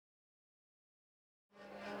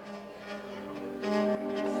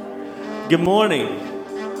Good morning.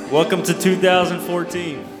 Welcome to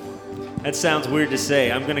 2014. That sounds weird to say.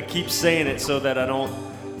 I'm going to keep saying it so that I don't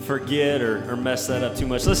forget or mess that up too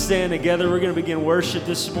much. Let's stand together. We're going to begin worship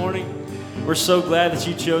this morning. We're so glad that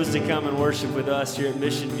you chose to come and worship with us here at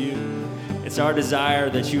Mission View. It's our desire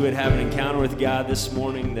that you would have an encounter with God this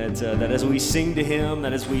morning, that as we sing to Him,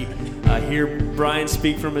 that as we hear Brian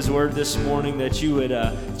speak from His Word this morning, that you would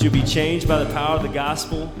be changed by the power of the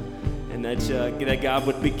gospel, and that God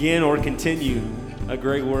would begin or continue a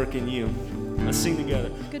great work in you. Let's sing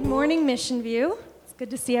together. Good morning, Mission View. It's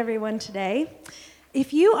good to see everyone today.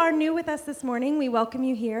 If you are new with us this morning, we welcome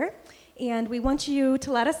you here, and we want you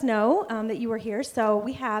to let us know that you are here. So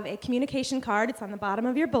we have a communication card. It's on the bottom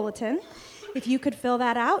of your bulletin. If you could fill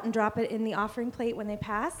that out and drop it in the offering plate when they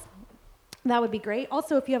pass, that would be great.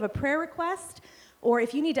 Also, if you have a prayer request or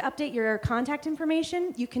if you need to update your contact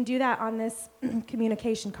information, you can do that on this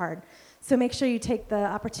communication card. So make sure you take the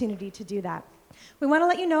opportunity to do that. We want to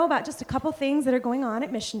let you know about just a couple things that are going on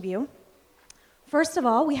at Mission View. First of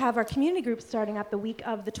all, we have our community group starting up the week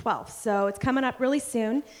of the 12th, so it's coming up really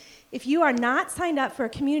soon. If you are not signed up for a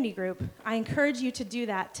community group, I encourage you to do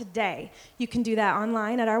that today. You can do that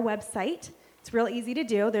online at our website. It's real easy to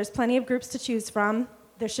do. There's plenty of groups to choose from.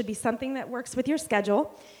 There should be something that works with your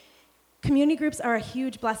schedule. Community groups are a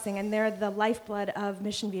huge blessing, and they're the lifeblood of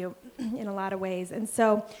Mission View in a lot of ways. And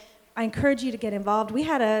so I encourage you to get involved. We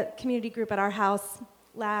had a community group at our house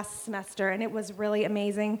last semester, and it was really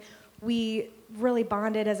amazing. We really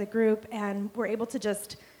bonded as a group, and were able to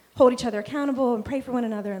just hold each other accountable and pray for one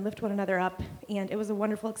another and lift one another up, and it was a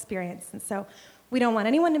wonderful experience. And so we don't want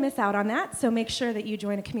anyone to miss out on that, so make sure that you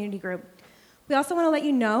join a community group. We also want to let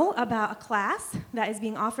you know about a class that is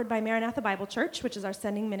being offered by Maranatha Bible Church, which is our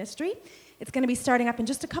sending ministry. It's going to be starting up in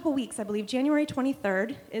just a couple weeks. I believe January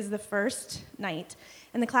 23rd is the first night.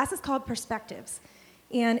 And the class is called Perspectives.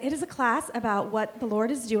 And it is a class about what the Lord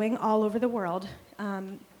is doing all over the world.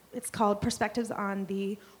 It's called Perspectives on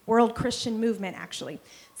the World Christian Movement, actually.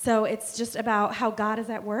 So it's just about how God is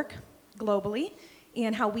at work globally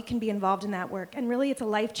and how we can be involved in that work. And really, it's a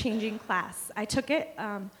life-changing class. I took it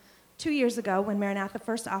 2 years ago when Maranatha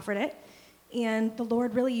first offered it, and the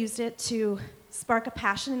Lord really used it to spark a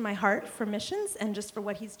passion in my heart for missions and just for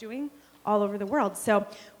what He's doing all over the world. So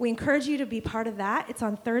we encourage you to be part of that. It's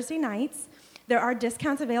on Thursday nights. There are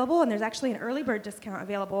discounts available, and there's actually an early bird discount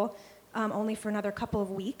available only for another couple of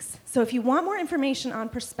weeks. So if you want more information on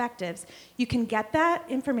Perspectives, you can get that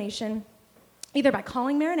information either by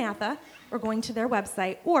calling Maranatha or going to their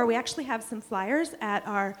website, or we actually have some flyers at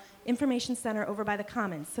our information center over by the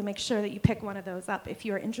Commons, so make sure that you pick one of those up if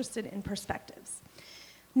you're interested in Perspectives.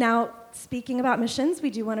 Now, speaking about missions, we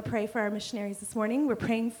do want to pray for our missionaries this morning. We're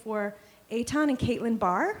praying for Eitan and Caitlin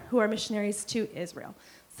Barr, who are missionaries to Israel.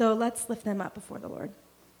 So let's lift them up before the Lord.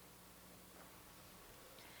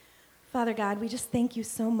 Father God, we just thank you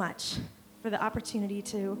so much for the opportunity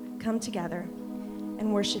to come together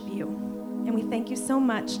and worship you. And we thank you so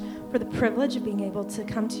much for the privilege of being able to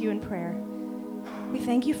come to you in prayer. We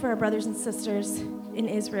thank you for our brothers and sisters in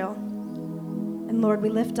Israel. And Lord, we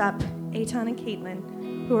lift up Eitan and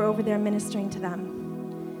Caitlin, who are over there ministering to them.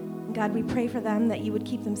 And God, we pray for them that you would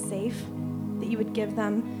keep them safe, that you would give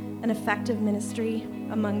them an effective ministry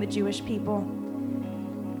among the Jewish people.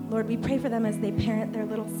 Lord, we pray for them as they parent their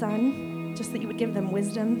little son, just that you would give them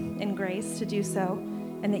wisdom and grace to do so,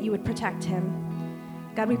 and that you would protect him.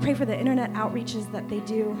 God, we pray for the internet outreaches that they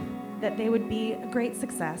do, that they would be a great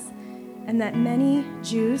success, and that many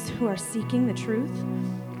Jews who are seeking the truth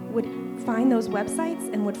would find those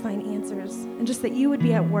websites and would find answers, and just that you would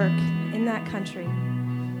be at work in that country.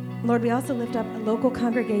 Lord, we also lift up a local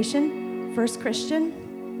congregation, First Christian.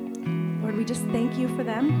 Lord, we just thank you for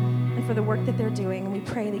them and for the work that they're doing, and we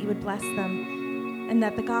pray that you would bless them and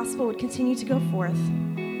that the gospel would continue to go forth,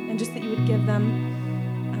 and just that you would give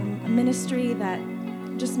them a ministry that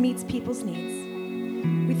just meets people's needs.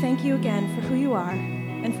 We thank you again for who you are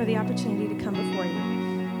and for the opportunity to come before you.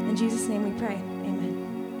 In Jesus' name we pray. Amen.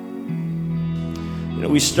 You know,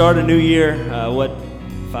 we start a new year,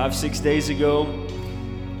 5-6 days ago?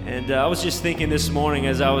 And I was just thinking this morning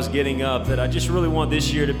as I was getting up that I just really want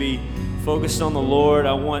this year to be focused on the Lord.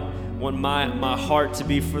 I want my heart to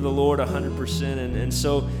be for the Lord 100%. And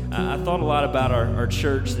so I thought a lot about our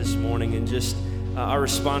church this morning and just our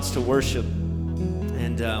response to worship.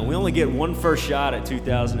 And we only get one first shot at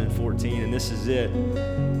 2014, and this is it.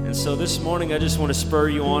 And so this morning, I just want to spur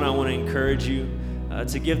you on. I want to encourage you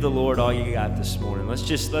to give the Lord all you got this morning. Let's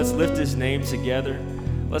lift His name together.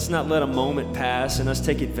 Let's not let a moment pass, and let's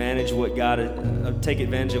take advantage of what God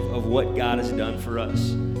has done for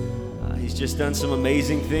us. He's just done some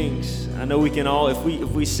amazing things. I know we can all,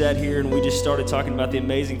 if we sat here and we just started talking about the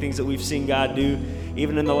amazing things that we've seen God do,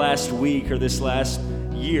 even in the last week or this last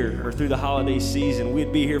year or through the holiday season,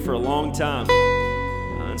 we'd be here for a long time.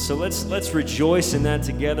 And so let's rejoice in that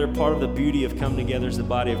together. Part of the beauty of coming together as the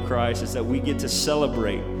body of Christ is that we get to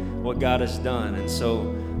celebrate what God has done. And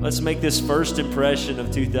so let's make this first impression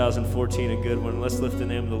of 2014 a good one. Let's lift the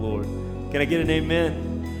name of the Lord. Can I get an amen?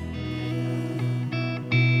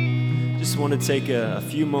 Just want to take a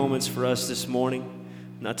few moments for us this morning,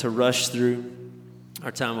 not to rush through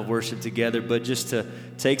our time of worship together, but just to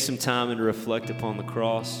take some time and to reflect upon the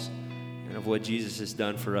cross and of what Jesus has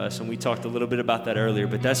done for us. And we talked a little bit about that earlier,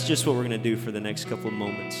 but that's just what we're going to do for the next couple of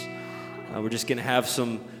moments. We're just going to have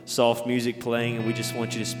some soft music playing, and we just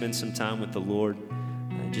want you to spend some time with the Lord,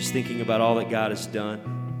 just thinking about all that God has done,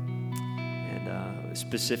 and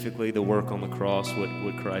specifically the work on the cross,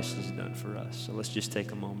 what Christ has done for us. So let's just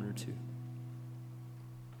take a moment or two.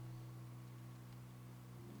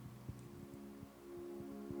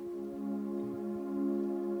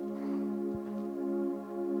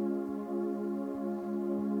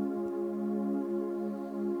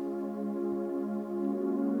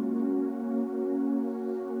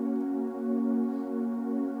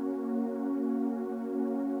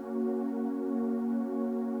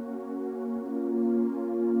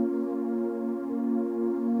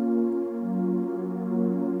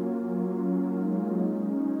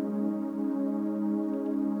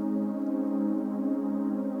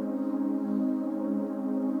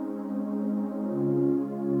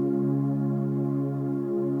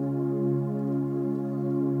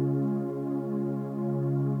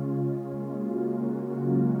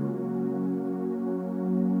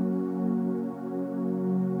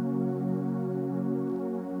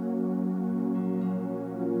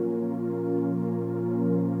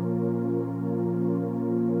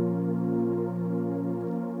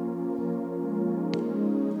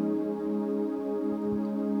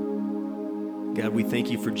 God, we thank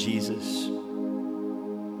you for Jesus.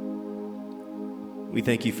 We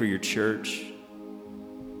thank you for your church.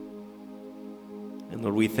 And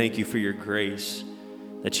Lord, we thank you for your grace,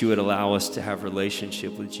 that you would allow us to have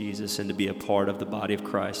relationship with Jesus and to be a part of the body of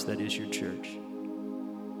Christ that is your church.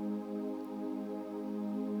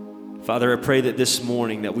 Father, I pray that this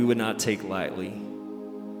morning that we would not take lightly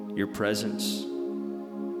your presence,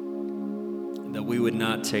 that we would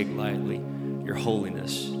not take lightly your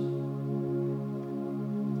holiness.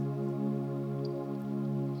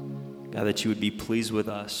 God, that you would be pleased with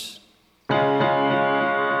us. Father,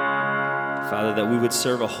 that we would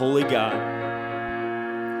serve a holy God,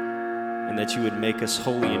 and that you would make us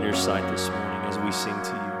holy in your sight this morning as we sing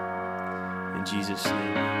to you. In Jesus'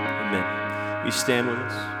 name, amen. Will you stand with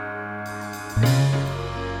us?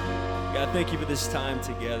 God, thank you for this time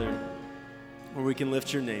together where we can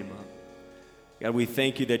lift your name up. God, we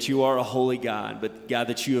thank you that you are a holy God, but God,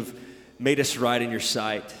 that you have made us right in your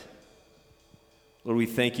sight. Lord, we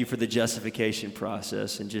thank you for the justification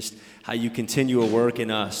process and just how you continue a work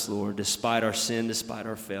in us, Lord, despite our sin, despite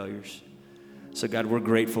our failures. So, God, we're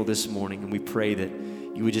grateful this morning, and we pray that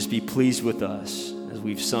you would just be pleased with us as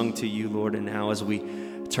we've sung to you, Lord, and now as we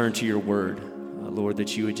turn to your word, Lord,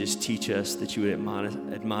 that you would just teach us, that you would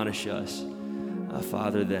admonish us,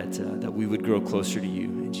 Father, that we would grow closer to you.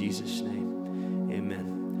 In Jesus' name,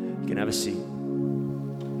 amen. You can have a seat.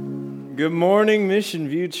 Good morning, Mission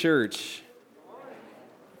View Church.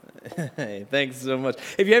 Hey, thanks so much.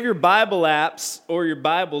 If you have your Bible apps or your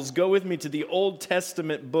Bibles, go with me to the Old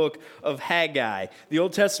Testament book of Haggai. The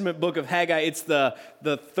Old Testament book of Haggai, it's the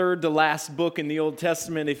third to last book in the Old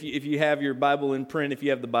Testament. If you have your Bible in print, if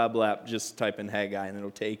you have the Bible app, just type in Haggai and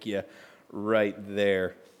it'll take you right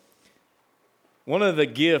there. One of the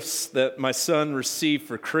gifts that my son received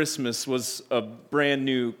for Christmas was a brand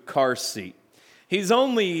new car seat. He's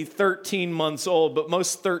only 13 months old, but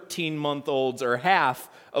most 13-month-olds are half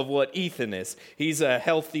of what Ethan is. He's a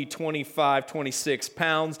healthy 25, 26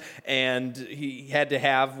 pounds, and he had to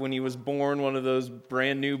have, when he was born, one of those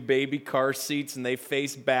brand new baby car seats, and they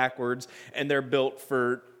face backwards, and they're built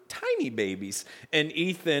for tiny babies. And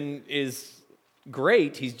Ethan is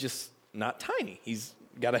great. He's just not tiny. He's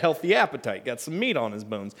got a healthy appetite, got some meat on his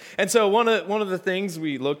bones. And so one of the things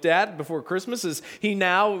we looked at before Christmas is he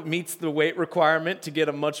now meets the weight requirement to get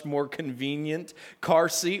a much more convenient car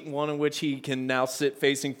seat, one in which he can now sit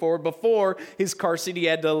facing forward. Before, his car seat, he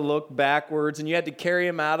had to look backwards, and you had to carry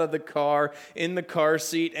him out of the car in the car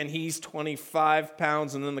seat, and he's 25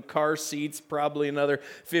 pounds, and then the car seat's probably another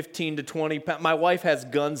 15 to 20 pounds. My wife has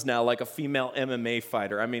guns now like a female MMA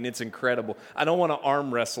fighter. I mean, it's incredible. I don't want to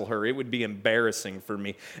arm wrestle her. It would be embarrassing for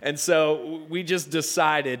me. And so we just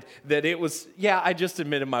decided that it was, I just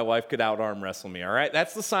admitted my wife could out-arm wrestle me, all right?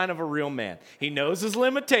 That's the sign of a real man. He knows his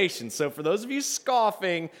limitations. So for those of you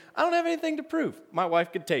scoffing, I don't have anything to prove. My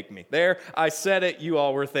wife could take me. There, I said it. You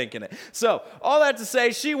all were thinking it. So all that to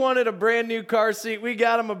say, she wanted a brand new car seat. We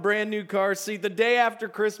got him a brand new car seat. The day after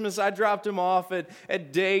Christmas, I dropped him off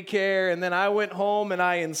at daycare, and then I went home and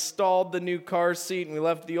I installed the new car seat, and we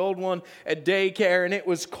left the old one at daycare, and it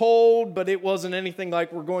was cold, but it wasn't anything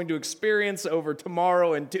like we're going to experience over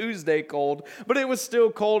tomorrow and Tuesday cold, but it was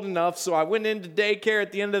still cold enough. So I went into daycare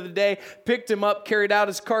at the end of the day, picked him up, carried out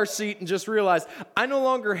his car seat, and just realized I no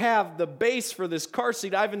longer have the base for this car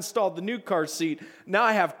seat. I've installed the new car seat. Now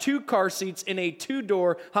I have two car seats in a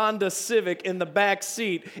two-door Honda Civic in the back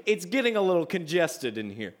seat. It's getting a little congested in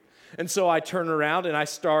here. And so I turn around and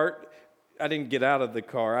I didn't get out of the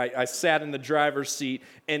car. I sat in the driver's seat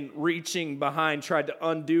and reaching behind, tried to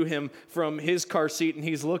undo him from his car seat, and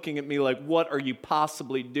he's looking at me like, what are you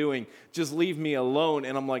possibly doing? Just leave me alone.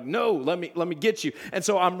 And I'm like, no, let me get you. And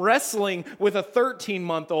so I'm wrestling with a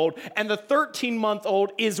 13-month-old, and the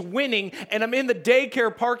 13-month-old is winning, and I'm in the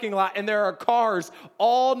daycare parking lot, and there are cars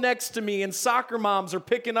all next to me, and soccer moms are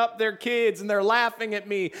picking up their kids, and they're laughing at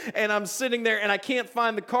me, and I'm sitting there, and I can't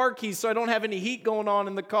find the car keys, so I don't have any heat going on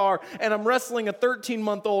in the car, and I'm wrestling a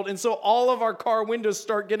 13-month-old, and so all of our car windows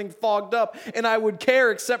start getting fogged up, and I would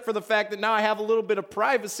care except for the fact that now I have a little bit of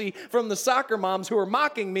privacy from the soccer moms who are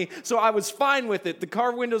mocking me, so I was fine with it. The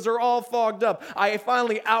car windows are all fogged up. I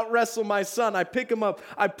finally out-wrestle my son. I pick him up.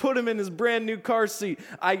 I put him in his brand new car seat.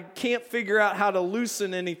 I can't figure out how to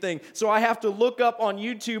loosen anything, so I have to look up on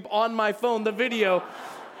YouTube on my phone the video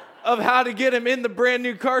of how to get him in the brand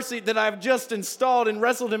new car seat that I've just installed and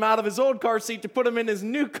wrestled him out of his old car seat to put him in his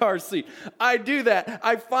new car seat. I do that.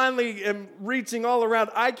 I finally am reaching all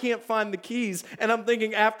around. I can't find the keys. And I'm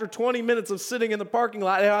thinking after 20 minutes of sitting in the parking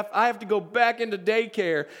lot, I have to go back into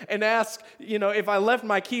daycare and ask, if I left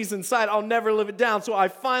my keys inside, I'll never live it down. So I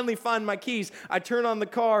finally find my keys. I turn on the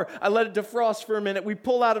car. I let it defrost for a minute. We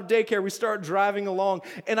pull out of daycare. We start driving along.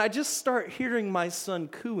 And I just start hearing my son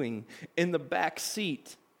cooing in the back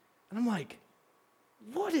seat. And I'm like,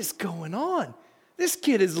 what is going on? This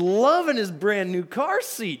kid is loving his brand new car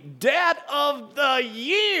seat. Dad of the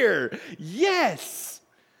year. Yes.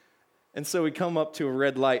 And so we come up to a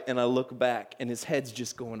red light, and I look back, and his head's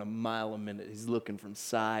just going a mile a minute. He's looking from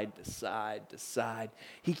side to side to side.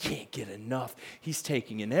 He can't get enough. He's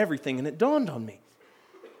taking in everything, and it dawned on me.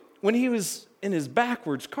 When he was in his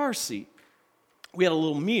backwards car seat, we had a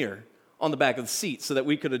little mirror on the back of the seat so that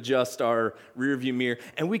we could adjust our rear view mirror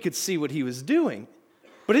and we could see what he was doing.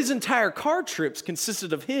 But his entire car trips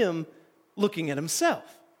consisted of him looking at himself.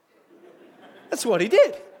 That's what he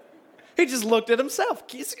did. He just looked at himself.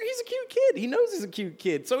 He's a cute kid. He knows he's a cute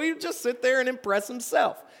kid. So he would just sit there and impress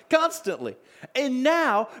himself constantly. And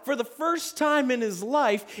now, for the first time in his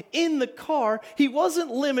life, in the car, he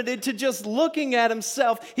wasn't limited to just looking at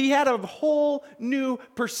himself. He had a whole new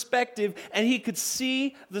perspective, and he could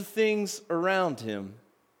see the things around him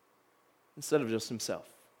instead of just himself.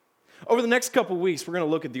 Over the next couple weeks, we're going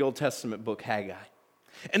to look at the Old Testament book, Haggai.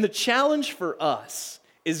 And the challenge for us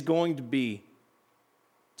is going to be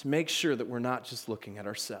to make sure that we're not just looking at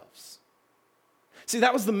ourselves. See,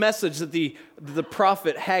 that was the message that the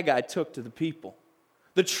prophet Haggai took to the people.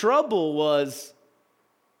 The trouble was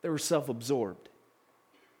they were self-absorbed.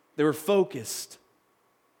 They were focused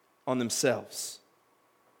on themselves.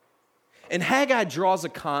 And Haggai draws a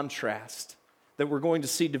contrast that we're going to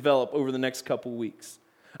see develop over the next couple weeks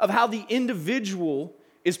of how the individual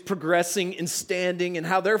is progressing and standing and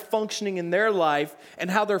how they're functioning in their life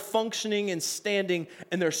and how they're functioning and standing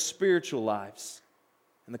in their spiritual lives.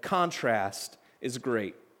 And the contrast is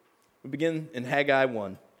great. We begin in Haggai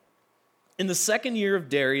 1. In the second year of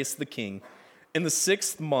Darius the king, in the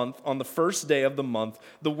 6th month, on the first day of the month,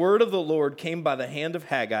 the word of the Lord came by the hand of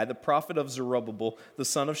Haggai, the prophet of Zerubbabel, the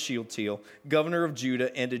son of Shealtiel, governor of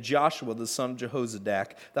Judah, and to Joshua, the son of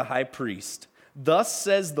Jehozadak, the high priest. Thus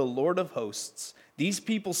says the Lord of hosts, these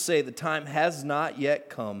people say the time has not yet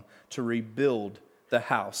come to rebuild the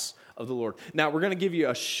house of the Lord. Now, we're going to give you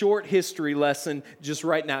a short history lesson just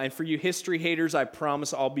right now. And for you history haters, I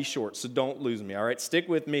promise I'll be short, so don't lose me, all right? Stick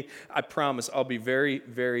with me. I promise I'll be very,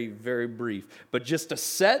 very, very brief. But just to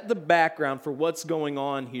set the background for what's going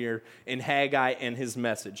on here in Haggai and his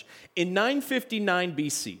message. In 959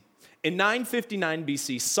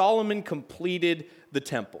 BC, Solomon completed the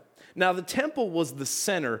temple. Now, the temple was the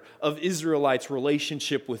center of Israelites'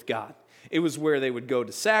 relationship with God. It was where they would go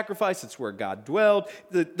to sacrifice. It's where God dwelled.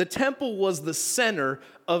 The temple was the center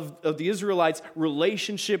of the Israelites'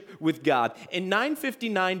 relationship with God. In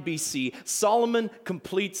 959 BC, Solomon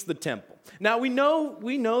completes the temple. Now, we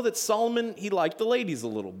know that Solomon, he liked the ladies a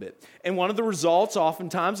little bit. And one of the results,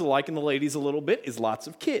 oftentimes, of liking the ladies a little bit is lots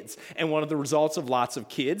of kids. And one of the results of lots of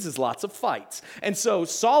kids is lots of fights. And so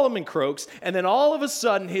Solomon croaks, and then all of a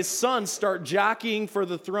sudden, his sons start jockeying for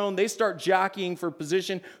the throne. They start jockeying for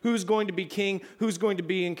position. Who's going to be king? Who's going to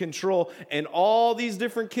be in control? And all these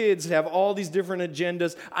different kids have all these different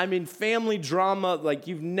agendas. I mean, family drama like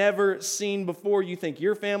you've never seen before. You think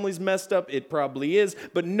your family's messed up. It probably is,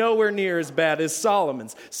 but nowhere near as bad as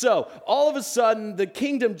Solomon's. So all of a sudden, the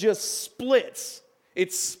kingdom just splits.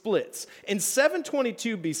 It splits. In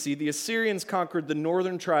 722 BC, the Assyrians conquered the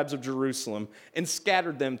northern tribes of Jerusalem and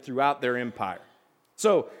scattered them throughout their empire.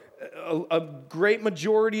 So a great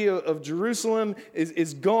majority of Jerusalem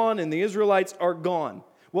is gone, and the Israelites are gone.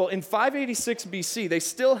 Well, in 586 BC,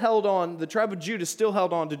 the tribe of Judah still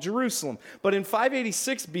held on to Jerusalem. But in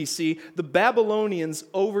 586 BC, the Babylonians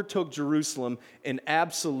overtook Jerusalem and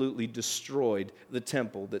absolutely destroyed the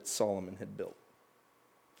temple that Solomon had built.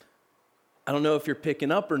 I don't know if you're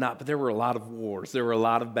picking up or not, but there were a lot of wars. There were a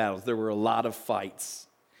lot of battles. There were a lot of fights.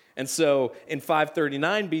 And so in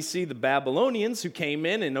 539 BC, the Babylonians who came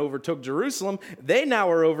in and overtook Jerusalem, they now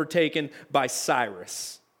are overtaken by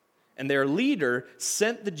Cyrus. And their leader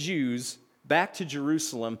sent the Jews back to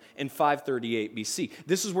Jerusalem in 538 BC.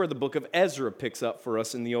 This is where the book of Ezra picks up for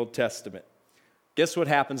us in the Old Testament. Guess what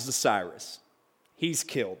happens to Cyrus? He's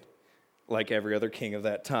killed, like every other king of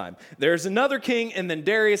that time. There's another king, and then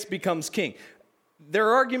Darius becomes king. There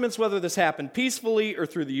are arguments whether this happened peacefully or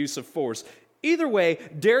through the use of force. Either way,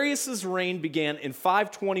 Darius's reign began in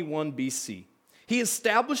 521 BC. He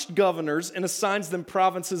established governors and assigns them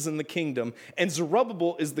provinces in the kingdom, and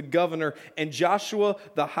Zerubbabel is the governor and Joshua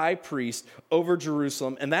the high priest over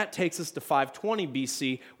Jerusalem, and that takes us to 520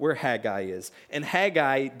 BC where Haggai is. And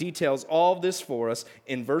Haggai details all of this for us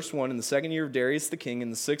in verse 1. In the second year of Darius the king, in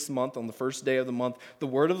the 6th month, on the first day of the month, the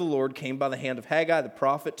word of the Lord came by the hand of Haggai the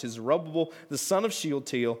prophet to Zerubbabel the son of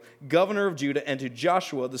Shealtiel, governor of Judah, and to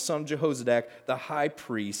Joshua the son of Jehozadak the high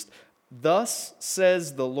priest. Thus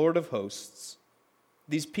says the Lord of hosts,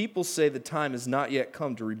 these people say the time has not yet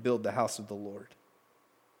come to rebuild the house of the Lord.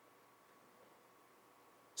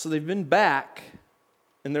 So they've been back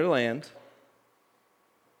in their land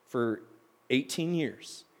for 18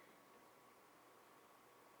 years.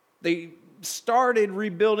 They started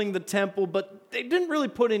rebuilding the temple, but they didn't really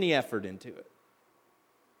put any effort into it.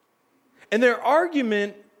 And their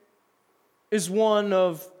argument is one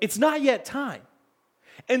of, it's not yet time.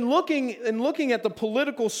 And looking at the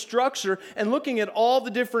political structure and looking at all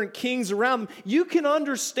the different kings around them, you can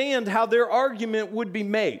understand how their argument would be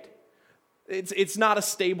made. It's not a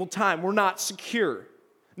stable time. We're not secure.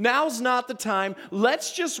 Now's not the time.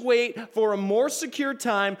 Let's just wait for a more secure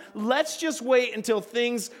time. Let's just wait until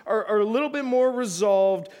things are a little bit more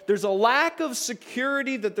resolved. There's a lack of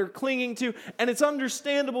security that they're clinging to, and it's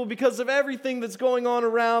understandable because of everything that's going on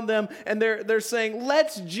around them, and they're saying,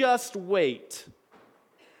 let's just wait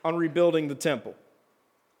on rebuilding the temple.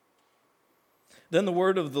 Then the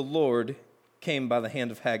word of the Lord came by the hand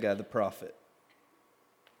of Haggai the prophet.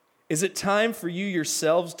 Is it time for you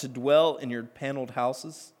yourselves to dwell in your paneled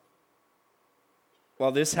houses,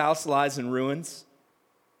 while this house lies in ruins?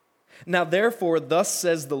 Now therefore, thus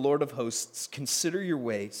says the Lord of hosts, consider your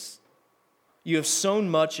ways. You have sown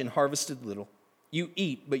much and harvested little. You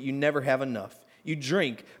eat, but you never have enough. You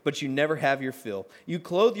drink, but you never have your fill. You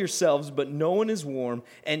clothe yourselves, but no one is warm,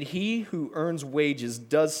 and he who earns wages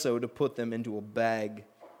does so to put them into a bag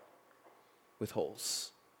with holes.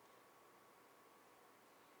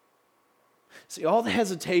 See, all the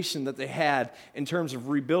hesitation that they had in terms of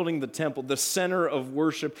rebuilding the temple, the center of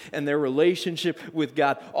worship and their relationship with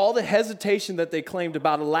God, all the hesitation that they claimed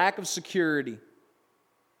about a lack of security,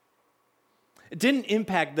 it didn't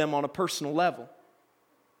impact them on a personal level.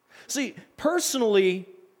 See, personally,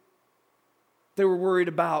 they were worried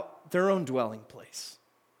about their own dwelling place.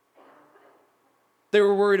 They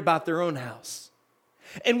were worried about their own house.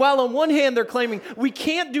 And while on one hand they're claiming, we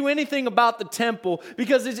can't do anything about the temple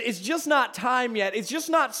because it's just not time yet. It's just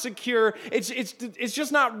not secure. It's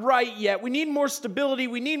just not right yet. We need more stability.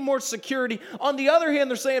 We need more security. On the other hand,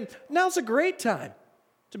 they're saying, now's a great time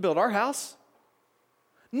to build our house.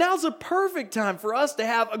 Now's a perfect time for us to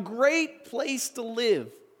have a great place to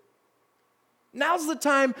live. Now's the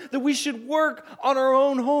time that we should work on our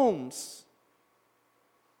own homes.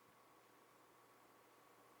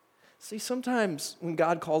 See, sometimes when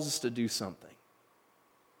God calls us to do something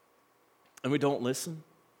and we don't listen,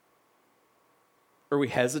 or we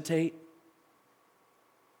hesitate.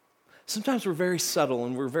 Sometimes we're very subtle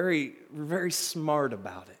and we're very smart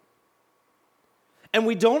about it. And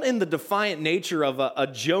we don't, in the defiant nature of a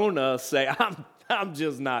Jonah, say, I'm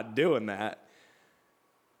just not doing that.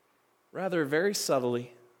 Rather, very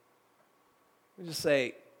subtly, we just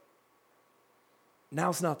say,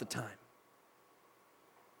 now's not the time.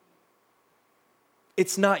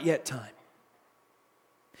 It's not yet time.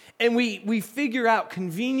 And we figure out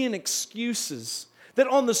convenient excuses that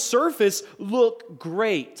on the surface look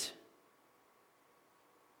great.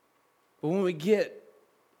 But when we get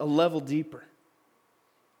a level deeper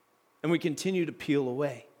and we continue to peel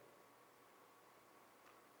away,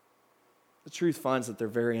 the truth finds that they're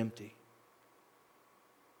very empty.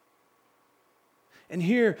 And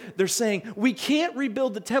here they're saying, we can't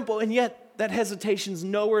rebuild the temple, and yet that hesitation's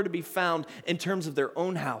nowhere to be found in terms of their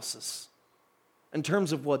own houses, in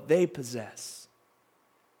terms of what they possess.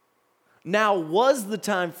 Now was the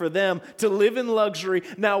time for them to live in luxury.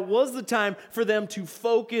 Now was the time for them to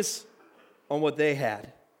focus on what they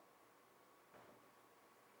had.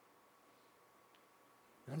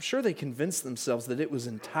 I'm sure they convinced themselves that it was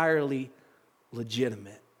entirely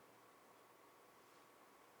legitimate.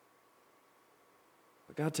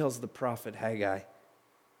 But God tells the prophet Haggai,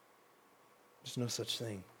 there's no such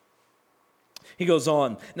thing. He goes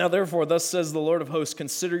on, now therefore, thus says the Lord of hosts,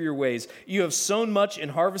 consider your ways. You have sown much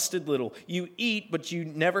and harvested little. You eat, but you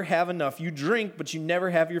never have enough. You drink, but you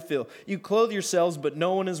never have your fill. You clothe yourselves, but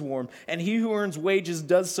no one is warm. And he who earns wages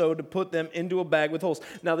does so to put them into a bag with holes.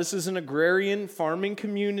 Now this is an agrarian farming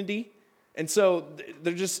community. And so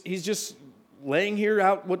he's just laying here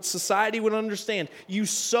out what society would understand. You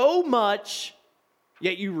sow much,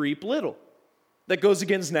 yet you reap little. That goes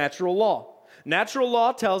against natural law. Natural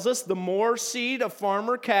law tells us the more seed a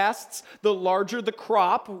farmer casts, the larger the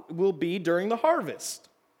crop will be during the harvest.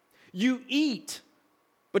 You eat,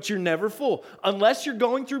 but you're never full. Unless you're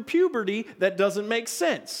going through puberty, that doesn't make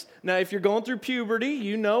sense. Now, if you're going through puberty,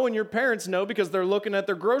 you know, and your parents know because they're looking at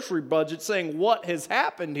their grocery budget saying, what has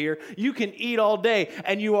happened here? You can eat all day,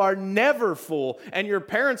 and you are never full. And your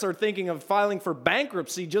parents are thinking of filing for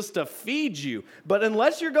bankruptcy just to feed you. But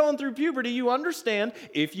unless you're going through puberty, you understand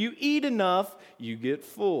if you eat enough, you get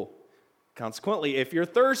full. Consequently, if you're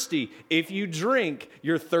thirsty, if you drink,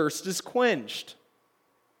 your thirst is quenched.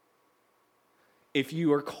 If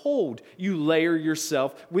you are cold, you layer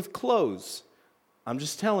yourself with clothes. I'm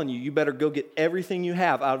just telling you, you better go get everything you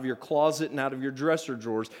have out of your closet and out of your dresser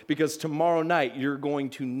drawers because tomorrow night you're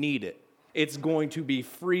going to need it. It's going to be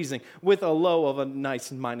freezing with a low of a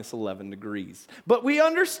nice minus 11 degrees. But we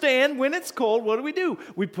understand when it's cold, what do?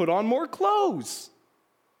 We put on more clothes.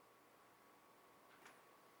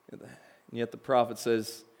 And yet the prophet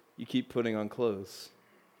says, you keep putting on clothes,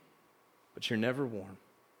 but you're never warm.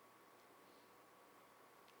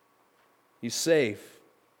 You save,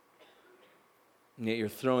 and yet you're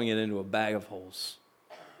throwing it into a bag of holes.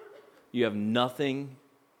 You have nothing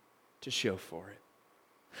to show for it.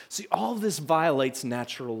 See, all of this violates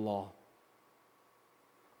natural law.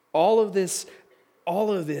 All of this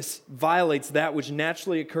violates that which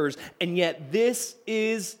naturally occurs, and yet this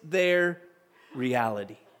is their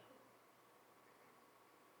reality.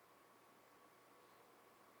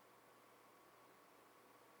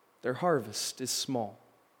 Their harvest is small.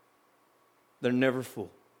 They're never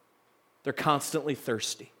full. They're constantly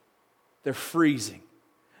thirsty. They're freezing.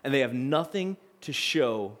 And they have nothing to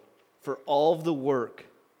show for all of the work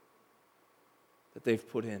that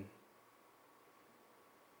they've put in.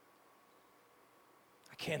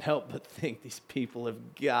 I can't help but think these people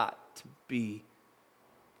have got to be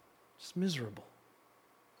just miserable.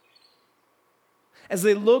 As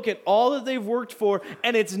they look at all that they've worked for,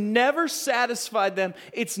 and it's never satisfied them,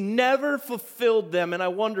 it's never fulfilled them, and I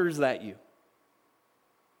wonder, is that you?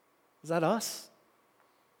 Is that us?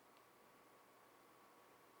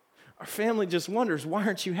 Our family just wonders, why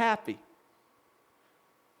aren't you happy?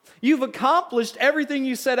 You've accomplished everything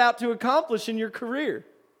you set out to accomplish in your career.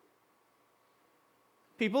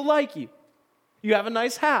 People like you. You have a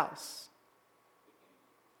nice house.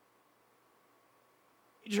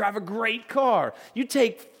 You drive a great car. You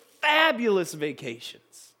take fabulous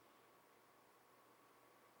vacations.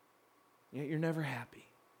 Yet you're never happy.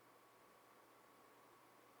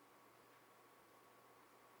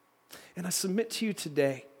 And I submit to you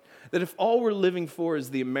today that if all we're living for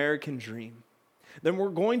is the American dream, then we're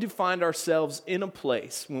going to find ourselves in a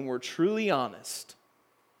place, when we're truly honest,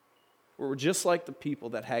 where we're just like the people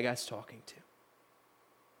that Haggai's talking to.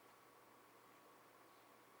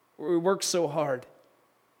 Where we work so hard,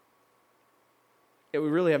 yet we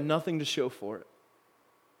really have nothing to show for it.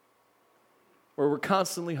 where we're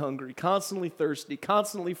constantly hungry, constantly thirsty,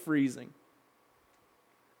 constantly freezing.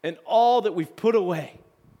 And all that we've put away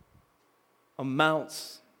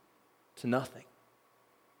amounts to nothing.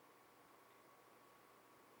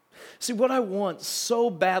 See, what I want so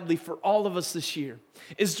badly for all of us this year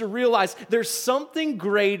is to realize there's something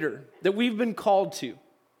greater that we've been called to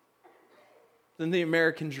than the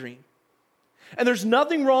American dream. And there's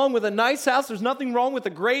nothing wrong with a nice house. There's nothing wrong with a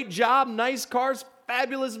great job, nice cars,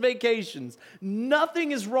 fabulous vacations.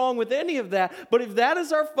 Nothing is wrong with any of that. But if that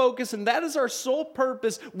is our focus and that is our sole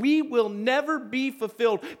purpose, we will never be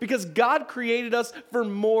fulfilled because God created us for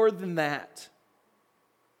more than that.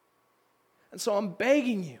 And so I'm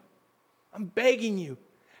begging you,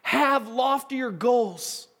 have loftier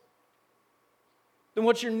goals than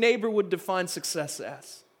what your neighbor would define success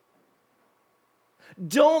as.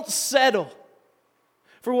 Don't settle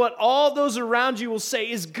for what all those around you will say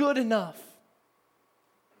is good enough.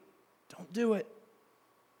 Don't do it.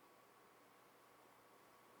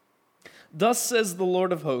 Thus says the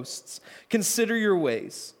Lord of hosts, consider your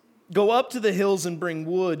ways. Go up to the hills and bring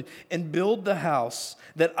wood and build the house,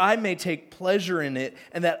 that I may take pleasure in it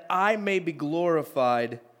and that I may be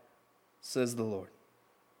glorified, says the Lord.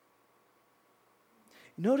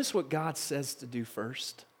 Notice what God says to do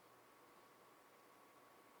first.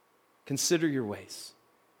 Consider your ways.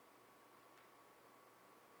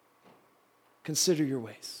 Consider your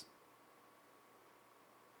ways.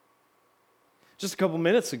 Just a couple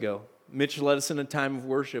minutes ago, Mitch led us in a time of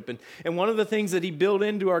worship. And one of the things that he built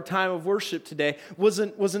into our time of worship today was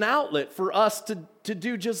an outlet for us to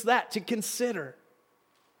do just that, to consider.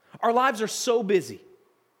 Our lives are so busy.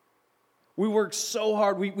 We work so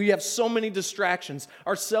hard. We have so many distractions.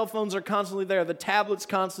 Our cell phones are constantly there. The tablet's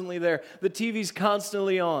constantly there. The TV's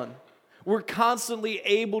constantly on. We're constantly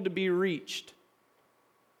able to be reached.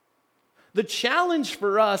 The challenge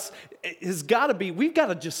for us has got to be, we've got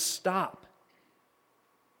to just stop.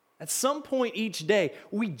 At some point each day,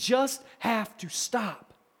 we just have to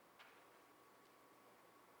stop.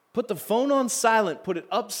 Put the phone on silent, put it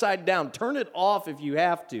upside down, turn it off if you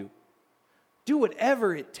have to. Do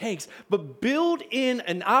whatever it takes, but build in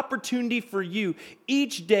an opportunity for you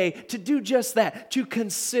each day to do just that, to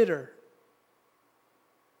consider.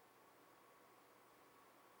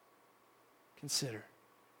 Consider.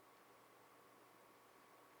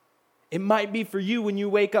 It might be for you when you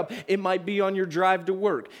wake up. It might be on your drive to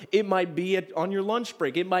work. It might be on your lunch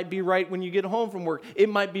break. It might be right when you get home from work. It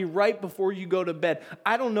might be right before you go to bed.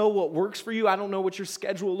 I don't know what works for you. I don't know what your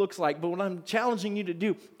schedule looks like. But what I'm challenging you to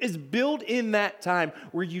do is build in that time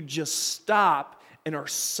where you just stop and are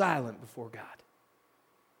silent before God.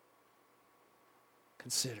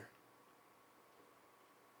 Consider.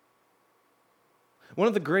 One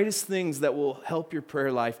of the greatest things that will help your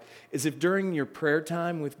prayer life is if during your prayer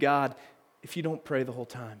time with God, if you don't pray the whole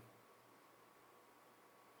time.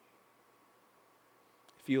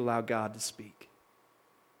 If you allow God to speak.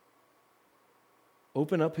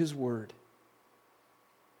 Open up His Word.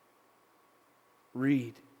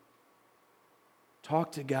 Read.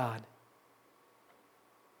 Talk to God.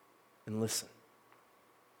 And listen.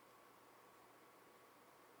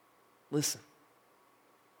 Listen.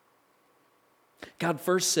 God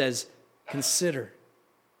first says, consider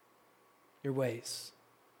your ways.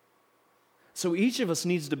 So each of us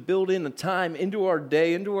needs to build in a time into our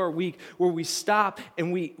day, into our week, where we stop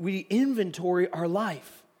and we inventory our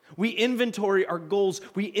life. We inventory our goals.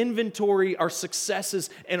 We inventory our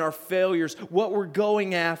successes and our failures, what we're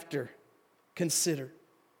going after. Consider.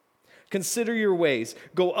 Consider your ways.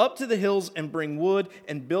 Go up to the hills and bring wood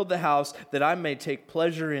and build the house that I may take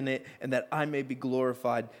pleasure in it and that I may be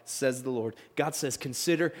glorified, says the Lord. God says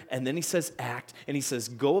consider, and then He says act, and He says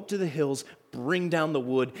go up to the hills, bring down the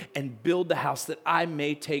wood, and build the house that I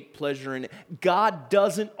may take pleasure in it. God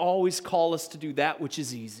doesn't always call us to do that which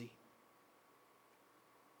is easy.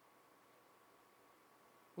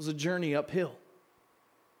 It was a journey uphill.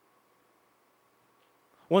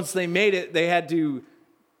 Once they made it, they had to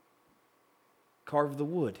carve the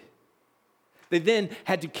wood. They then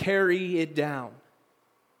had to carry it down.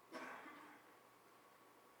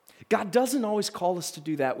 God doesn't always call us to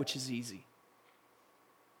do that which is easy.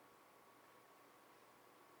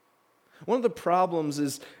 One of the problems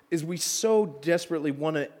is we so desperately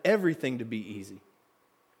want everything to be easy.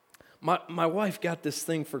 My wife got this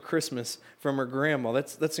thing for Christmas from her grandma.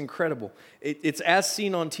 That's incredible. It's as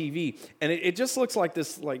seen on TV, and it just looks like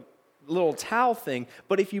this little towel thing,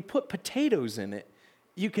 but if you put potatoes in it,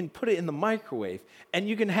 you can put it in the microwave, and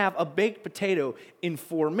you can have a baked potato in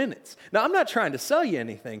 4 minutes. Now, I'm not trying to sell you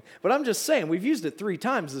anything, but I'm just saying, we've used it 3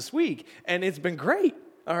 times this week, and it's been great.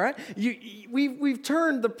 All right? We've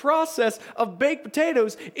turned the process of baked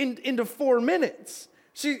potatoes into 4 minutes.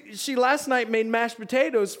 She last night made mashed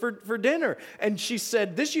potatoes for dinner, and she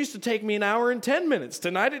said, this used to take me 1 hour and 10 minutes.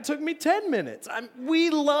 Tonight it took me 10 minutes. We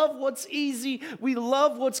love what's easy. We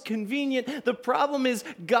love what's convenient. The problem is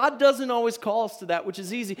God doesn't always call us to that which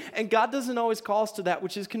is easy, and God doesn't always call us to that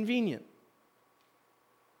which is convenient.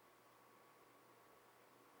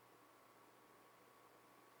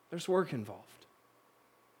 There's work involved.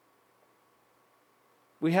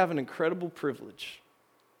 We have an incredible privilege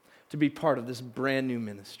to be part of this brand new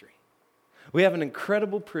ministry. We have an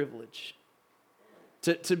incredible privilege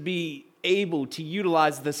to be able to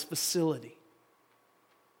utilize this facility.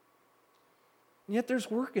 And yet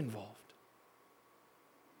there's work involved.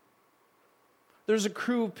 There's a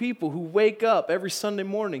crew of people who wake up every Sunday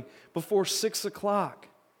morning before 6 o'clock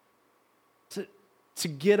to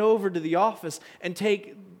get over to the office and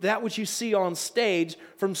take that which you see on stage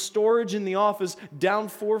from storage in the office down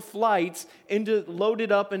 4 flights, load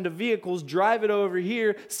it up into vehicles, drive it over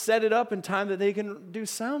here, set it up in time that they can do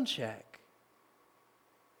sound check.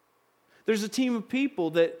 There's a team of people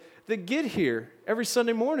that get here every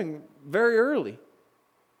Sunday morning very early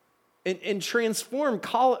and transform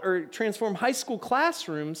high school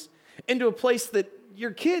classrooms into a place that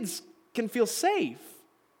your kids can feel safe.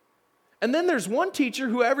 And then there's one teacher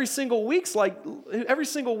who every single week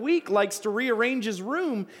likes to rearrange his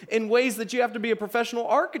room in ways that you have to be a professional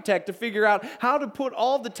architect to figure out how to put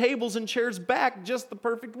all the tables and chairs back just the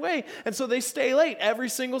perfect way. And so they stay late every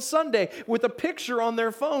single Sunday with a picture on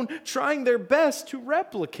their phone, trying their best to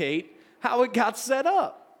replicate how it got set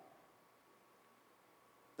up.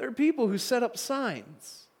 There are people who set up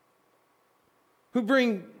signs, who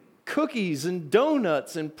bring cookies and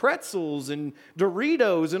donuts and pretzels and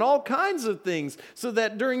Doritos and all kinds of things so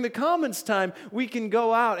that during the Commons time we can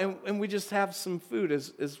go out and we just have some food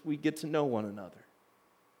as we get to know one another.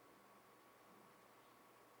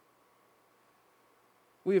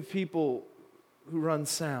 We have people who run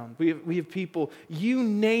sound. We have people, you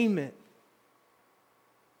name it,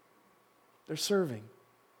 they're serving.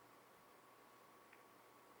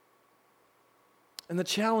 And the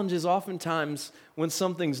challenge is oftentimes when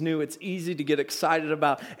something's new, it's easy to get excited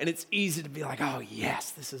about, and it's easy to be like, oh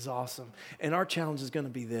yes, this is awesome. And our challenge is going to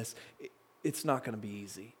be this. It's not going to be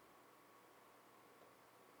easy.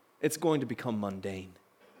 It's going to become mundane.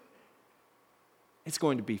 It's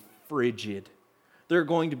going to be frigid. There are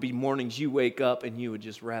going to be mornings you wake up and you would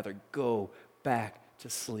just rather go back to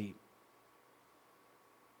sleep.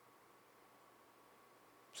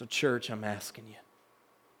 So church, I'm asking you,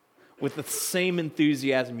 with the same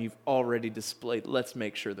enthusiasm you've already displayed, let's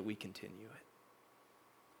make sure that we continue it.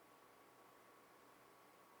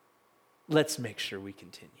 Let's make sure we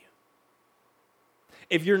continue.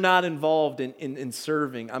 If you're not involved in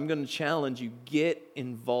serving, I'm going to challenge you, get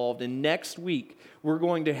involved. And next week, we're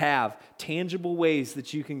going to have tangible ways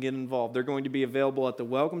that you can get involved. They're going to be available at the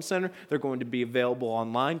Welcome Center. They're going to be available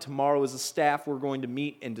online. Tomorrow as a staff, we're going to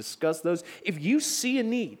meet and discuss those. If you see a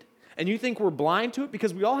need, and you think we're blind to it,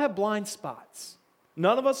 because we all have blind spots.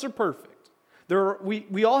 None of us are perfect.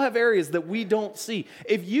 We all have areas that we don't see.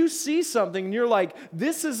 If you see something and you're like,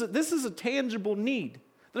 this is a tangible need,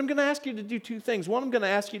 then I'm going to ask you to do 2 things. One, I'm going to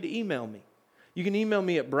ask you to email me. You can email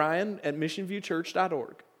me at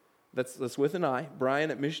brian@missionviewchurch.org. That's with an I,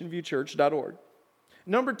 brian@missionviewchurch.org.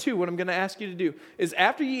 Number 2, what I'm going to ask you to do is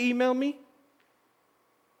after you email me,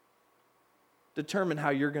 determine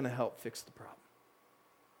how you're going to help fix the problem.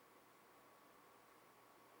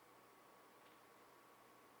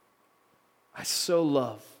 I so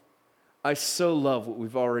love what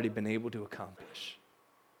we've already been able to accomplish.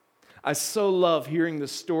 I so love hearing the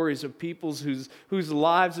stories of people whose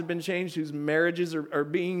lives have been changed, whose marriages are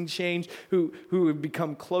being changed, who have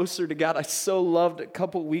become closer to God. I so loved a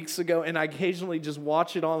couple weeks ago, and I occasionally just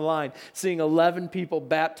watch it online, seeing 11 people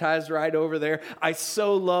baptized right over there. I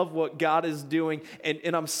so love what God is doing,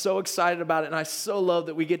 and I'm so excited about it, and I so love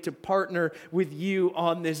that we get to partner with you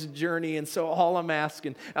on this journey. And so all I'm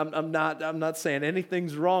asking, I'm not saying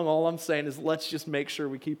anything's wrong. All I'm saying is let's just make sure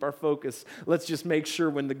we keep our focus. Let's just make sure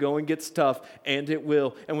when the going gets tough, and it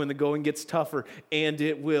will, and when the going gets tougher, and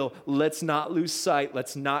it will, let's not lose sight.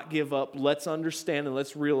 Let's not give up. Let's understand and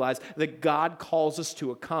let's realize that God calls us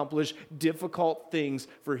to accomplish difficult things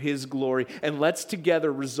for His glory. And let's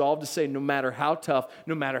together resolve to say, no matter how tough,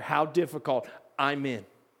 no matter how difficult, I'm in.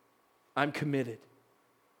 I'm committed.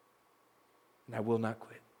 And I will not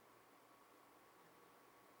quit.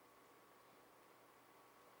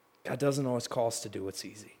 God doesn't always call us to do what's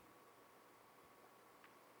easy.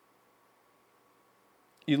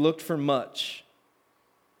 You looked for much,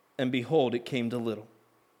 and behold, it came to little.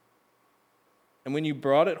 and when you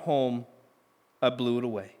brought it home, I blew it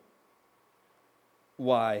away.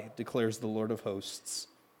 Why, declares the Lord of hosts?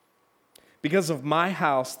 Because of my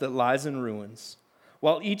house that lies in ruins,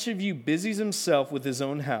 while each of you busies himself with his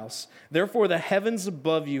own house. Therefore the heavens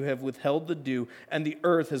above you have withheld the dew, and the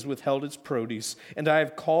earth has withheld its produce. And I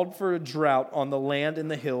have called for a drought on the land and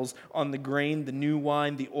the hills, on the grain, the new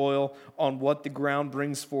wine, the oil, on what the ground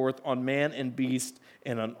brings forth, on man and beast,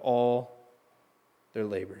 and on all their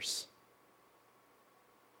labors.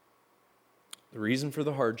 The reason for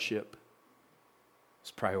the hardship is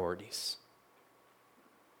priorities.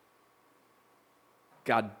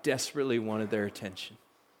 God desperately wanted their attention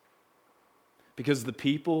because the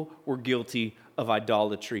people were guilty of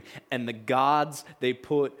idolatry, and the gods they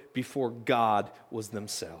put before God was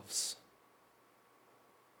themselves.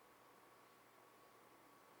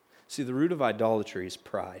 See, the root of idolatry is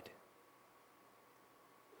pride.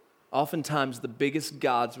 Oftentimes, the biggest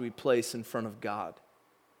gods we place in front of God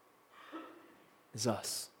is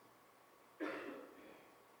us.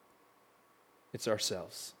 It's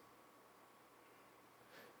ourselves.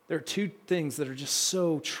 There are two things that are just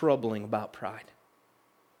so troubling about pride.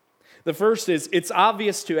 The first is it's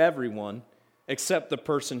obvious to everyone except the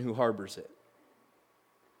person who harbors it.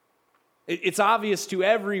 It's obvious to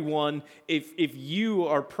everyone if you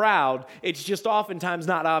are proud. It's just oftentimes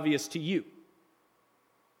not obvious to you.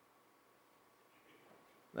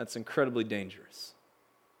 That's incredibly dangerous.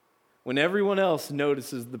 When everyone else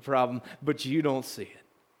notices the problem, but you don't see it.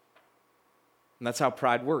 And that's how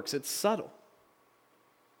pride works. It's subtle.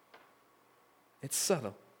 It's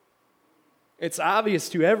subtle. It's obvious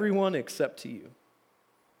to everyone except to you.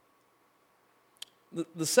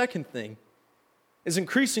 The second thing is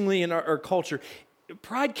increasingly in our culture,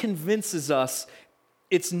 pride convinces us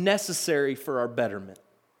it's necessary for our betterment.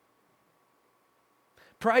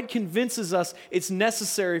 Pride convinces us it's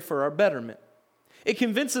necessary for our betterment. It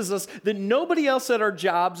convinces us that nobody else at our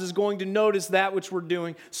jobs is going to notice that which we're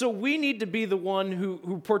doing, so we need to be the one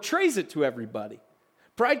who portrays it to everybody.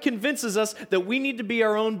 Pride convinces us that we need to be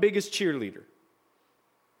our own biggest cheerleader.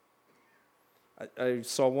 I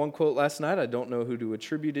saw one quote last night. I don't know who to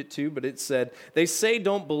attribute it to, but it said, "They say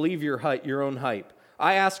don't believe your own hype.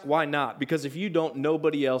 I ask why not? Because if you don't,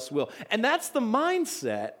 nobody else will." And that's the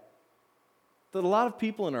mindset that a lot of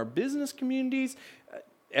people in our business communities,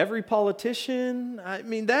 every politician,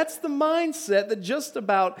 that's the mindset that just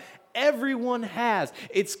about everyone has.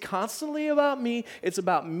 It's constantly about me. It's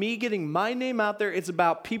about me getting my name out there. It's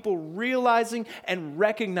about people realizing and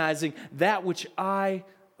recognizing that which I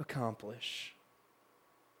accomplish.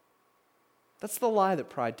 That's the lie that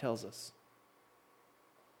pride tells us.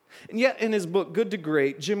 And yet in his book, Good to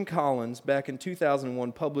Great, Jim Collins, back in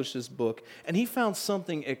 2001, published this book, and he found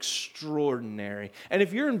something extraordinary. And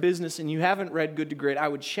if you're in business and you haven't read Good to Great, I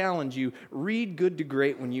would challenge you, read Good to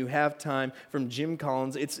Great when you have time from Jim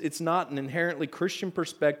Collins. It's not an inherently Christian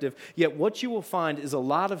perspective, yet what you will find is a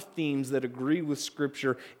lot of themes that agree with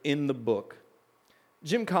Scripture in the book.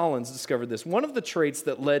 Jim Collins discovered this. One of the traits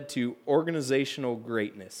that led to organizational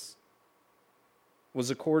greatness was,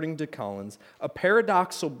 according to Collins, a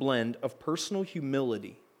paradoxical blend of personal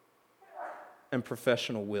humility and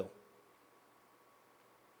professional will.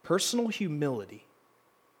 Personal humility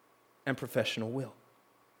and professional will.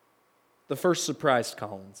 The first surprised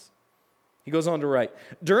Collins. He goes on to write,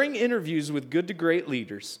 "During interviews with good to great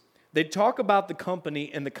leaders, they'd talk about the company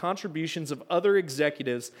and the contributions of other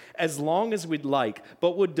executives as long as we'd like,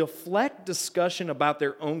 but would deflect discussion about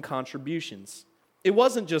their own contributions. It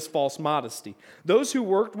wasn't just false modesty. Those who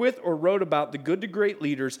worked with or wrote about the good to great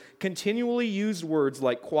leaders continually used words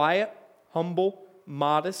like quiet, humble,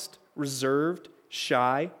 modest, reserved,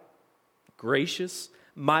 shy, gracious,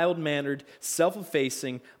 mild-mannered,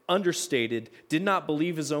 self-effacing, understated, did not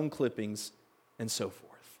believe his own clippings, and so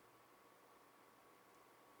forth."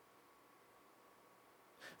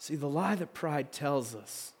 See, the lie that pride tells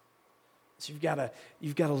us is you've got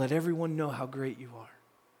to let everyone know how great you are.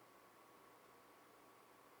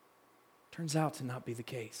 Turns out to not be the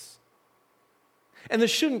case. And this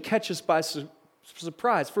shouldn't catch us by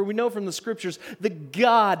surprise, for we know from the Scriptures that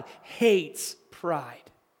God hates pride.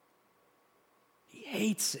 He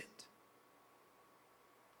hates it.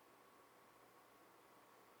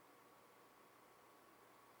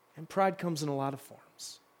 And pride comes in a lot of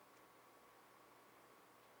forms.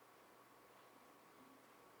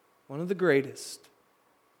 One of the greatest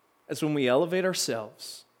is when we elevate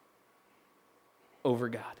ourselves over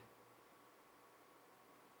God.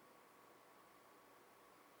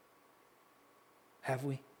 Have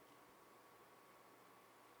we?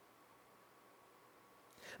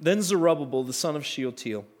 Then Zerubbabel, the son of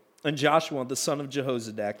Shealtiel, And Joshua, the son of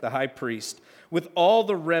Jehozadak, the high priest, with all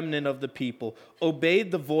the remnant of the people,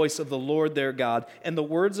 obeyed the voice of the Lord their God and the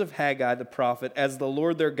words of Haggai the prophet, as the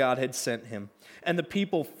Lord their God had sent him. And the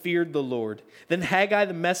people feared the Lord. Then Haggai,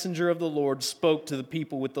 the messenger of the Lord, spoke to the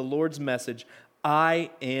people with the Lord's message,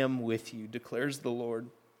 I am with you, declares the Lord.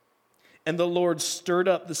 And the Lord stirred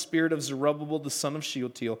up the spirit of Zerubbabel the son of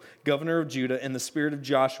Shealtiel, governor of Judah, and the spirit of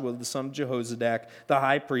Joshua the son of Jehozadak, the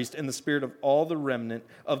high priest, and the spirit of all the remnant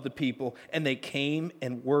of the people. And they came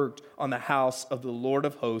and worked on the house of the Lord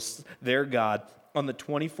of hosts, their God, on the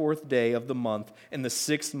 24th day of the month, in the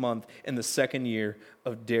 6th month, in the 2nd year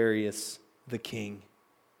of Darius the king.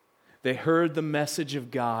 They heard the message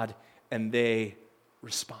of God, and they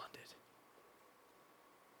responded.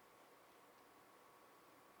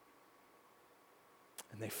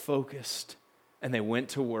 They focused and they went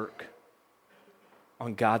to work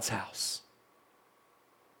on God's house.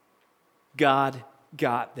 God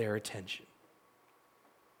got their attention.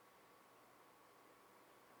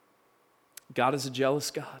 God is a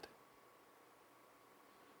jealous God.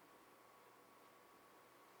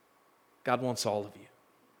 God wants all of you.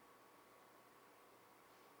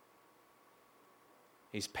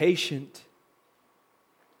 He's patient,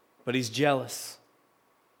 but he's jealous.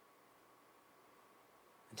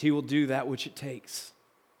 And he will do that which it takes.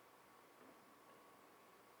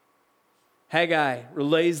 Haggai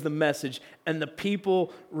relays the message, and the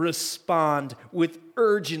people respond with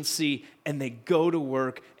urgency, and they go to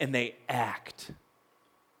work and they act.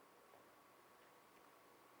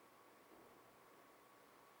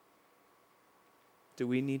 Do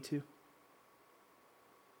we need to?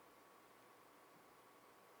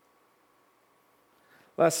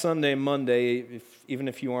 Last Sunday, Monday, even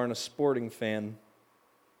if you aren't a sporting fan,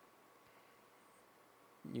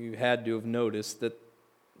 you had to have noticed that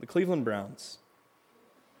the Cleveland Browns,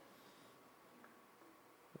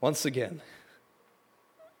 once again,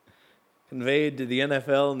 conveyed to the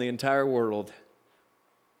NFL and the entire world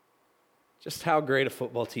just how great a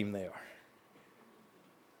football team they are.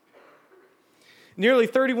 Nearly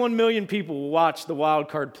 31 million people will watch the wild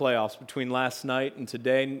card playoffs between last night and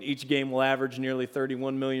today, and each game will average nearly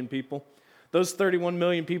 31 million people. Those 31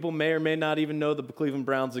 million people may or may not even know the Cleveland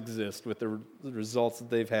Browns exist with the results that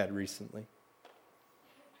they've had recently.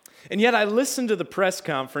 And yet I listened to the press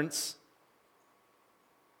conference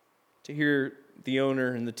to hear the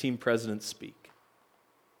owner and the team president speak.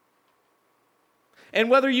 And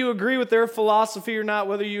whether you agree with their philosophy or not,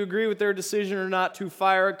 whether you agree with their decision or not to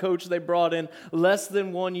fire a coach they brought in less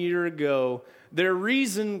than 1 year ago, their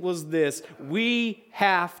reason was this: we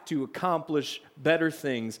have to accomplish better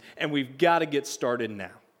things, and we've got to get started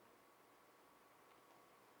now.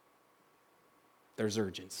 There's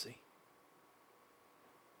urgency.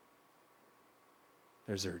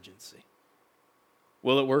 There's urgency.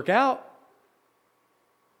 Will it work out?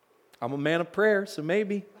 I'm a man of prayer, so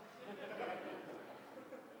maybe.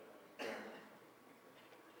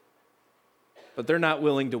 But they're not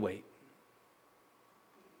willing to wait.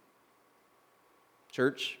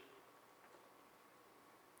 Church,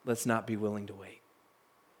 let's not be willing to wait.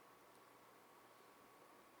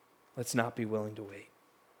 Let's not be willing to wait.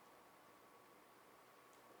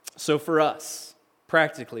 So for us,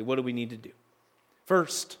 practically, what do we need to do?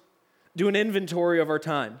 First, do an inventory of our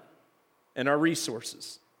time and our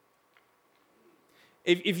resources.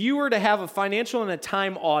 If you were to have a financial and a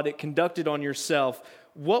time audit conducted on yourself,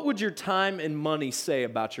 what would your time and money say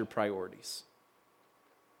about your priorities?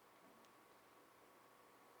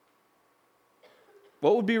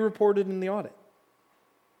 What would be reported in the audit?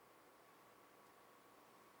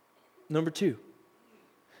 Number 2,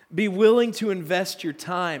 be willing to invest your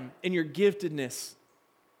time and your giftedness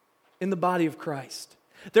in the body of Christ.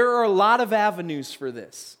 There are a lot of avenues for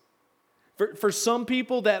this. For some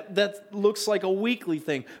people, that looks like a weekly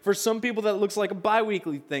thing. For some people, that looks like a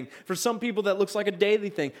bi-weekly thing. For some people, that looks like a daily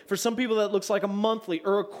thing. For some people, that looks like a monthly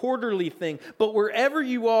or a quarterly thing. But wherever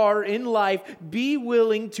you are in life, be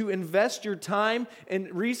willing to invest your time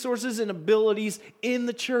and resources and abilities in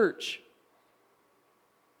the church.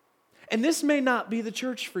 And this may not be the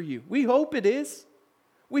church for you. We hope it is.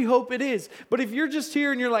 We hope it is. But if you're just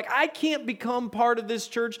here and you're like, I can't become part of this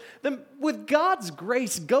church, then with God's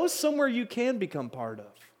grace, go somewhere you can become part of.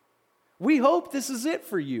 We hope this is it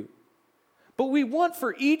for you. But we want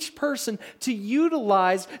for each person to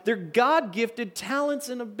utilize their God-gifted talents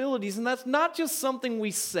and abilities. And that's not just something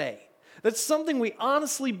we say. That's something we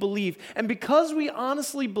honestly believe. And because we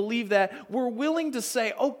honestly believe that, we're willing to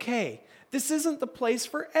say, okay, this isn't the place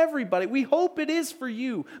for everybody. We hope it is for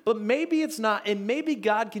you, but maybe it's not, and maybe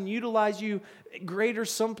God can utilize you greater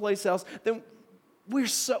someplace else. Then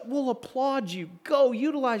we'll applaud you. Go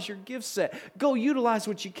utilize your gift set. Go utilize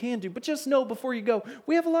what you can do. But just know before you go,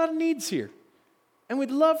 we have a lot of needs here. And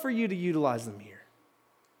we'd love for you to utilize them here.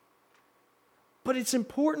 But it's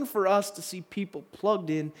important for us to see people plugged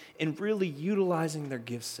in and really utilizing their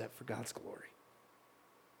gift set for God's glory.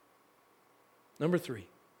 Number 3,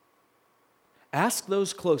 ask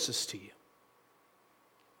those closest to you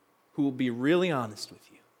who will be really honest with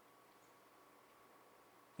you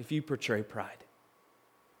if you portray pride.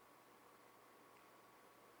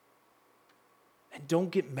 And don't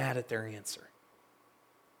get mad at their answer.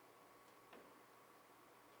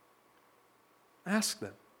 Ask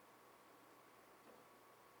them,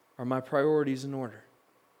 are my priorities in order?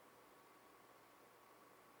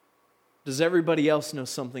 Does everybody else know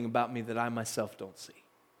something about me that I myself don't see?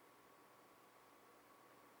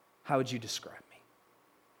 How would you describe me?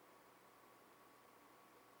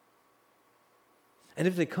 And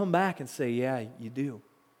if they come back and say, yeah, you do,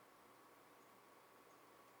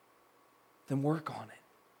 then work on it.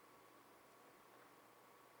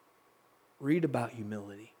 Read about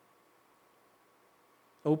humility.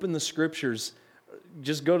 Open the scriptures.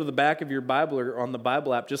 Just go to the back of your Bible or on the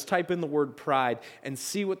Bible app. Just type in the word pride and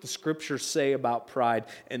see what the scriptures say about pride.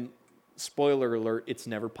 And spoiler alert, it's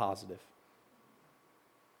never positive.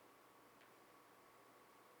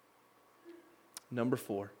 Number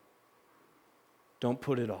 4, don't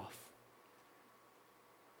put it off.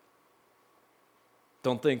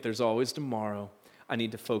 Don't think there's always tomorrow. I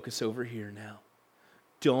need to focus over here now.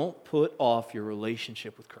 Don't put off your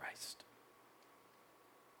relationship with Christ.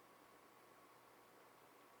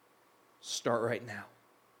 Start right now.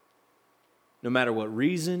 No matter what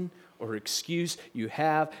reason or excuse you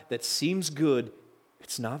have that seems good,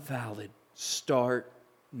 it's not valid. Start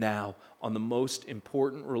now on the most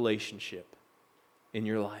important relationship in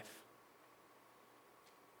your life.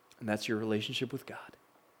 And that's your relationship with God.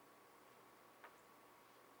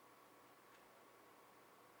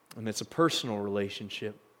 And it's a personal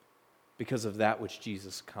relationship because of that which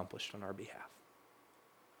Jesus accomplished on our behalf.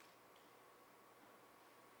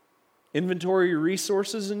 Inventory your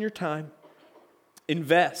resources and your time.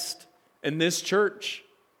 Invest in this church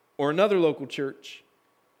or another local church.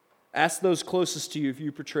 Ask those closest to you if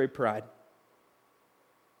you portray pride.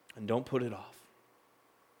 And don't put it off.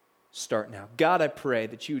 Start now. God, I pray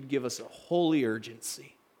that you would give us a holy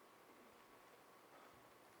urgency.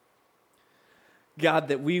 God,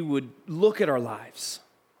 that we would look at our lives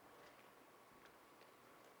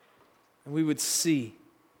and we would see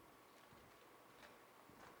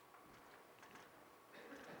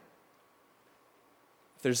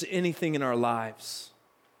if there's anything in our lives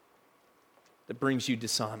that brings you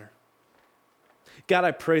dishonor. God,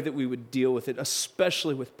 I pray that we would deal with it,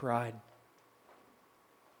 especially with pride.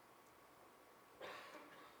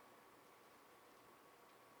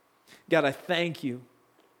 God, I thank you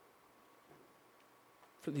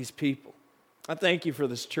for these people. I thank you for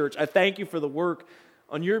this church. I thank you for the work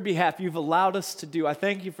on your behalf you've allowed us to do. I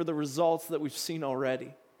thank you for the results that we've seen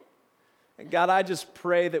already. And God, I just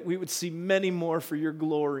pray that we would see many more for your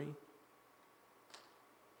glory.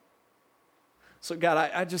 So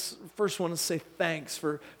God, I just first want to say thanks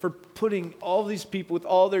for putting all these people with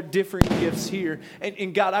all their different gifts here.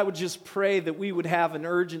 And God, I would just pray that we would have an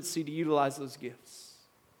urgency to utilize those gifts.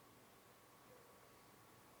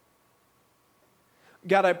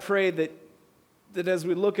 God, I pray that as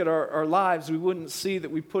we look at our lives, we wouldn't see that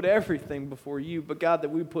we put everything before you, but God, that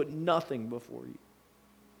we put nothing before you.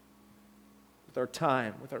 With our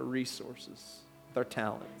time, with our resources, with our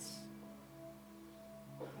talents.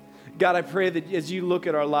 God, I pray that as you look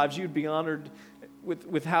at our lives, you'd be honored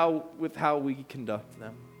with how we conduct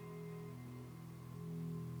them.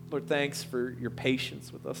 Lord, thanks for your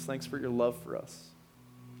patience with us. Thanks for your love for us.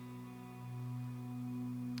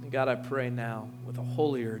 And God, I pray now with a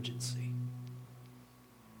holy urgency,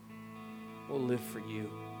 we'll live for you,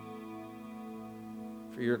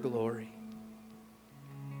 for your glory,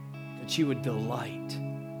 that you would delight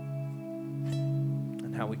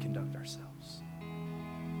in how we conduct ourselves.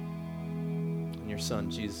 In your Son,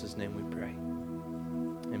 Jesus' name we pray.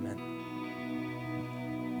 Amen.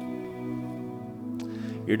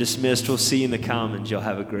 You're dismissed. We'll see you in the Commons. Y'all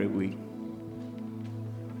have a great week.